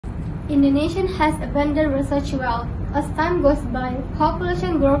Indonesia has abundant research wealth. As time goes by,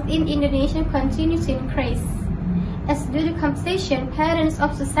 population growth in Indonesia continues to increase. As due to composition patterns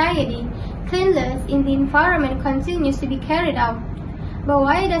of society, cleanliness in the environment continues to be carried out. But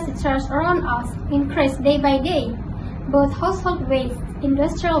why does the trash around us increase day by day? Both household waste,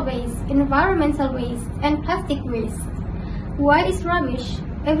 industrial waste, environmental waste, and plastic waste. Why is rubbish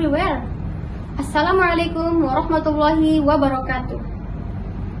everywhere? Assalamualaikum warahmatullahi wabarakatuh.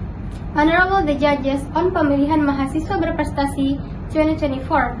 Honorable the judges on PemiLihan Mahasiswa Berprestasi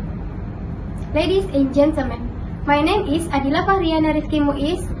 2024. Ladies and gentlemen, my name is Adila Fakhriana Rifqi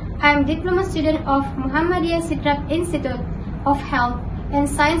Muis. I am diploma student of Muhammadiyah Sidrap Institute of Health and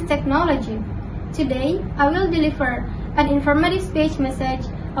Science Technology. Today, I will deliver an informative speech message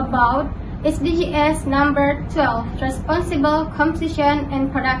about ITKeS number 12, Responsible Composition and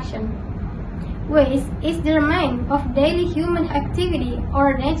Production. Waste is the remain of daily human activity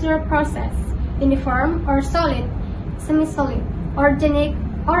or natural process in the form or solid, semi-solid, organic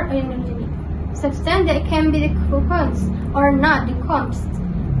or inorganic substance that can be decomposed or not decomposed,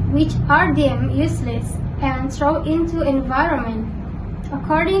 which are deemed useless and thrown into environment.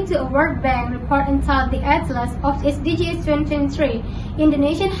 According to a World Bank report entitled The Atlas of SDGs 2023,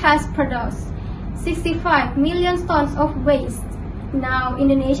 Indonesia has produced 65 million tons of waste. Now,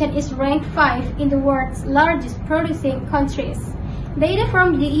 Indonesia is ranked 5 in the world's largest producing countries. Data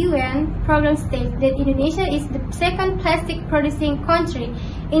from the UN program states that Indonesia is the second plastic producing country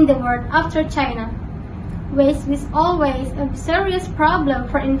in the world after China. Waste is always a serious problem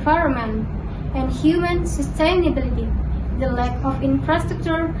for environment and human sustainability. The lack of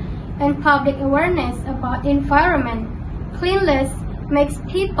infrastructure and public awareness about environment. Cleanliness makes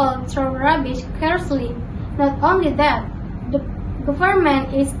people throw rubbish carelessly. Not only that, the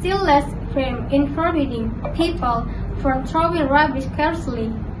government is still less firm in forbidding people from throwing rubbish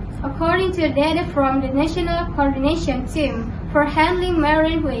carelessly. According to data from the National Coordination Team for Handling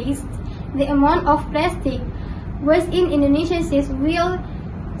Marine Waste, the amount of plastic waste in Indonesia will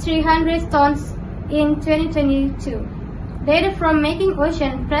 300 tons in 2022. Data from Making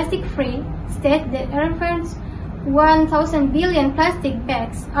Ocean Plastic Free state that around 1,000 billion plastic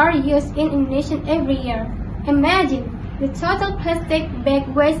bags are used in Indonesia every year. Imagine the total plastic bag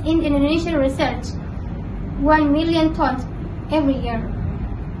waste in Indonesia research, 1 million tons every year.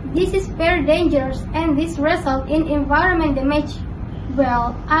 This is very dangerous and this results in environment damage.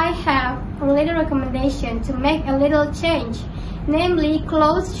 Well, I have a little recommendation to make a little change, namely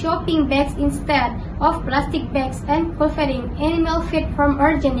close shopping bags instead of plastic bags and providing animal feed from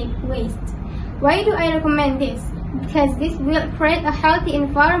organic waste. Why do I recommend this? Because this will create a healthy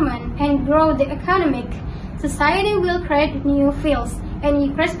environment and grow the economic. Society will create new fields and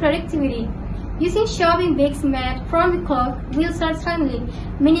increase productivity. Using shopping bags made from the cloth will certainly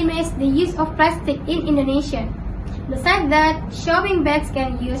minimize the use of plastic in Indonesia. Besides that, shopping bags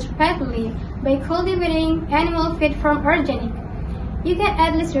can be used rapidly by cultivating animal feed from organic. You can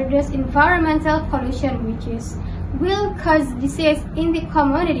at least reduce environmental pollution, which will cause disease in the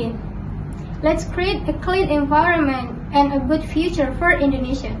community. Let's create a clean environment and a good future for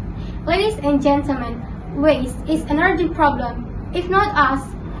Indonesia. Ladies and gentlemen, waste is an urgent problem. If not us,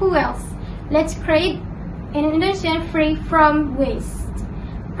 who else? Let's create an Indonesia free from waste.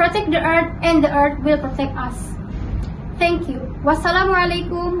 Protect the earth and the earth will protect us. Thank you.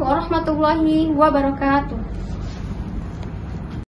 Wassalamualaikum warahmatullahi wabarakatuh.